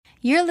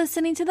You're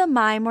listening to the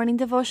My Morning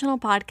Devotional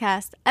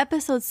Podcast,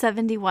 episode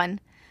 71.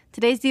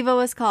 Today's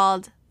Devo is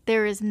called,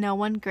 There Is No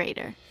One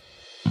Greater.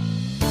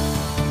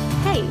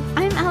 Hey,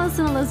 I'm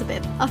Allison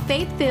Elizabeth, a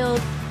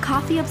faith-filled,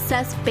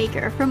 coffee-obsessed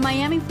baker from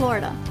Miami,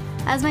 Florida.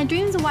 As my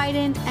dreams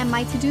widened and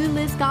my to-do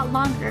list got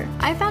longer,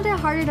 I found it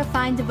harder to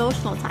find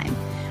devotional time.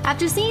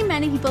 After seeing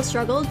many people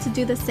struggle to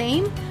do the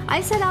same, I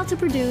set out to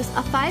produce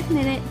a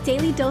 5-minute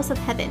daily dose of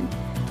heaven.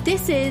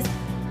 This is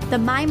the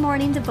My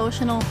Morning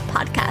Devotional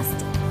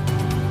Podcast.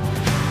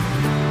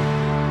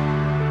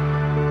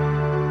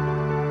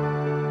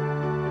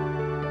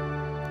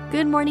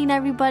 Good morning,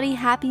 everybody.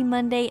 Happy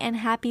Monday and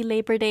happy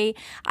Labor Day.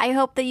 I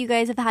hope that you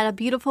guys have had a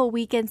beautiful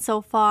weekend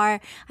so far.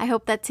 I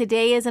hope that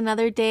today is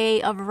another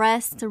day of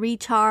rest,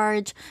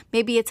 recharge.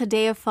 Maybe it's a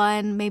day of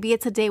fun. Maybe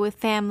it's a day with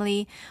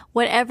family.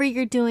 Whatever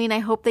you're doing, I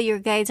hope that you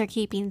guys are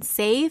keeping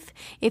safe.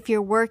 If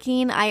you're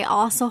working, I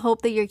also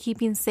hope that you're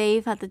keeping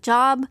safe at the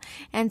job.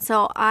 And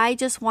so I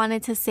just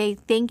wanted to say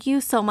thank you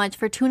so much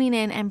for tuning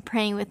in and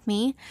praying with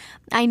me.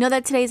 I know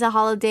that today's a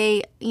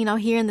holiday,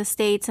 here in the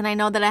States, and I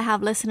know that I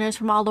have listeners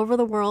from all over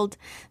the world.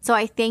 So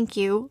I thank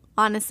you,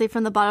 honestly,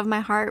 from the bottom of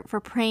my heart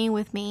for praying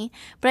with me.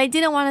 But I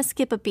didn't want to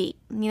skip a beat.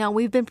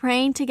 We've been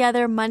praying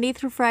together Monday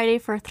through Friday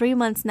for 3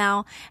 months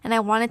now, and I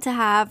wanted to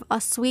have a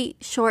sweet,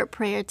 short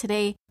prayer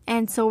today.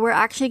 And so we're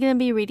actually going to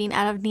be reading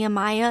out of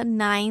Nehemiah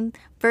 9,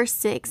 verse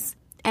 6,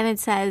 and it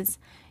says,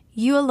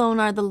 "You alone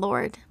are the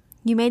Lord.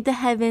 You made the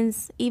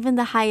heavens, even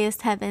the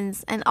highest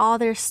heavens, and all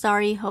their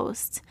starry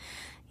host.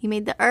 You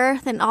made the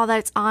earth and all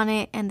that's on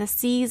it, and the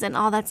seas and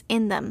all that's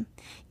in them.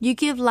 You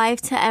give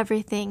life to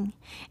everything,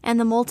 and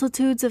the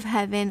multitudes of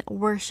heaven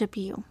worship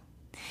you."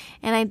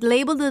 And I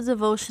labeled the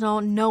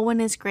devotional, "No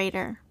One is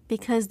Greater,"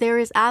 because there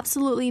is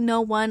absolutely no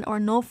one or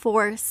no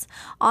force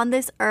on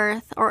this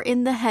earth or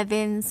in the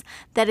heavens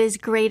that is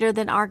greater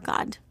than our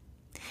God.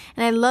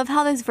 And I love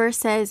how this verse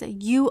says,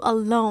 "You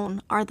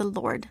alone are the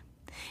Lord."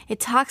 It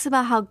talks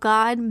about how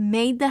God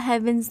made the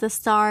heavens, the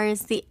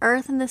stars, the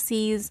earth, and the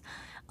seas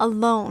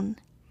alone.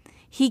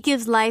 He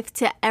gives life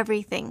to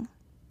everything.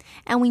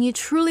 And when you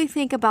truly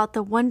think about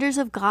the wonders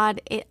of God,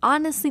 it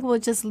honestly will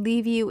just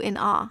leave you in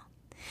awe.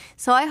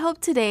 So I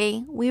hope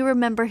today we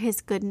remember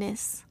His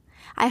goodness.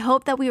 I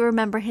hope that we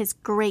remember His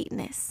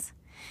greatness.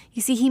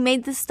 You see, He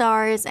made the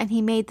stars and He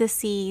made the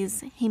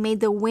seas. He made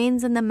the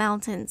winds and the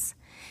mountains.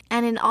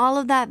 And in all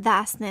of that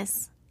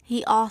vastness,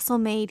 He also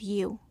made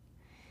you.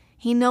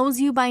 He knows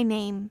you by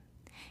name.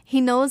 He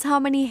knows how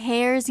many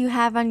hairs you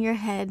have on your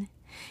head.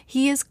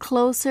 He is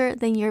closer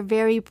than your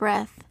very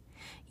breath.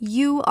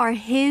 You are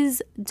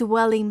His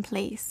dwelling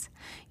place.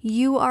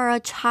 You are a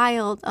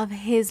child of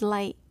His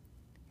light.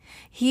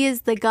 He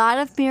is the God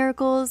of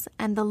miracles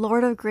and the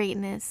Lord of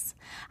greatness,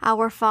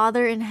 our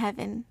Father in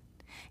heaven.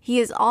 He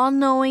is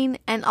all-knowing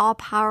and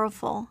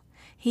all-powerful.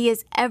 He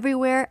is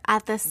everywhere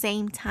at the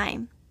same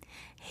time.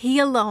 He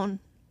alone,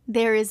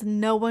 there is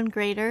no one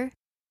greater.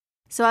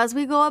 So as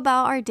we go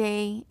about our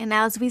day and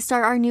as we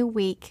start our new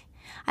week,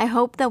 I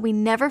hope that we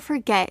never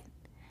forget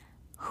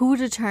who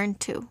to turn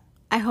to.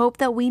 I hope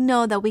that we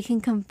know that we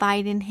can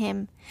confide in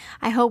Him.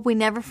 I hope we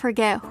never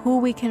forget who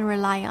we can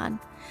rely on.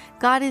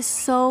 God is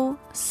so,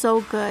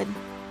 so good.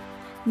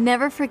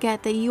 Never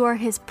forget that you are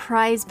His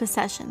prized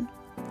possession.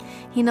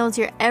 He knows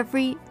your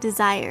every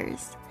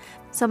desires.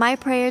 So my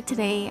prayer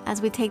today,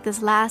 as we take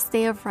this last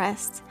day of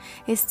rest,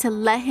 is to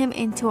let Him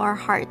into our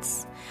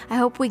hearts. I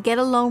hope we get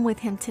alone with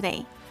Him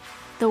today.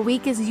 The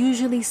week is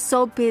usually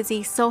so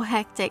busy, so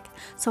hectic,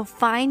 so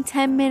find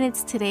 10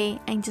 minutes today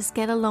and just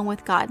get alone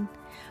with God.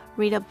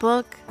 Read a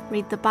book,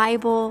 read the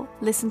Bible,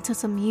 listen to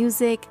some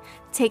music,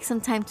 take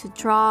some time to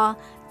draw,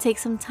 take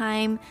some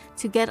time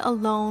to get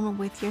alone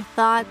with your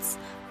thoughts,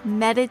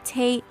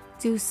 meditate,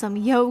 do some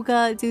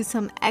yoga, do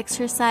some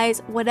exercise,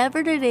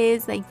 whatever it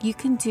is that you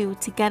can do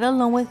to get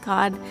alone with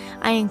God,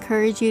 I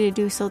encourage you to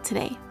do so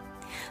today.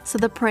 So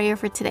the prayer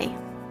for today.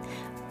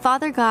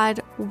 Father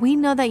God, we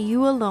know that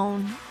You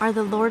alone are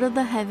the Lord of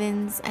the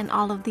heavens and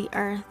all of the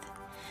earth.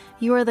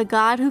 You are the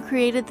God who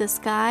created the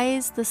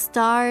skies, the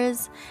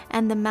stars,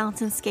 and the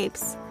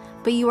mountainscapes.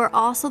 But You are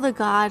also the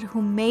God who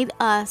made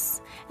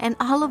us and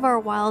all of our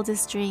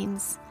wildest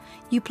dreams.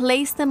 You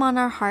placed them on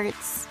our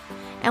hearts,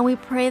 and we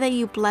pray that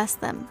You bless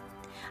them.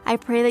 I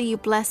pray that You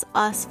bless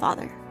us,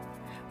 Father.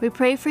 We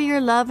pray for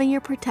Your love and Your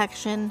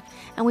protection,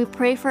 and we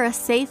pray for a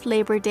safe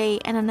Labor Day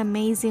and an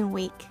amazing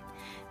week.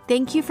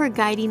 Thank You for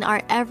guiding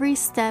our every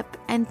step,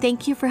 and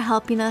thank You for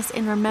helping us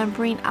in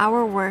remembering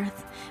our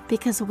worth,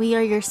 because we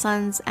are Your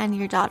sons and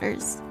Your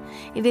daughters.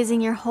 It is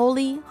in Your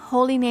holy,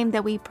 holy name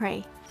that we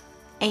pray.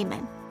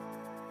 Amen.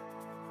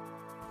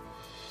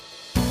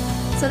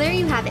 So there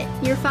you have it,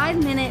 your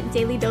 5-minute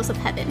daily dose of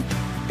heaven.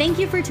 Thank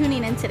you for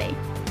tuning in today.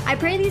 I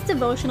pray these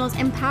devotionals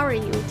empower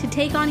you to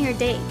take on your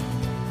day.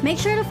 Make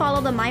sure to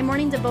follow the My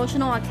Morning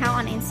Devotional account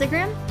on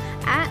Instagram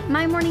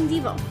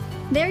 @MyMorningDevo.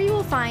 There you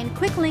will find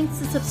quick links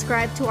to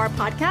subscribe to our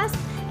podcast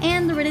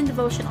and the written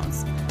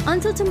devotionals.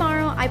 Until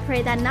tomorrow, I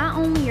pray that not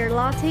only your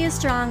latte is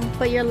strong,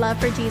 but your love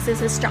for Jesus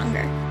is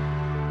stronger.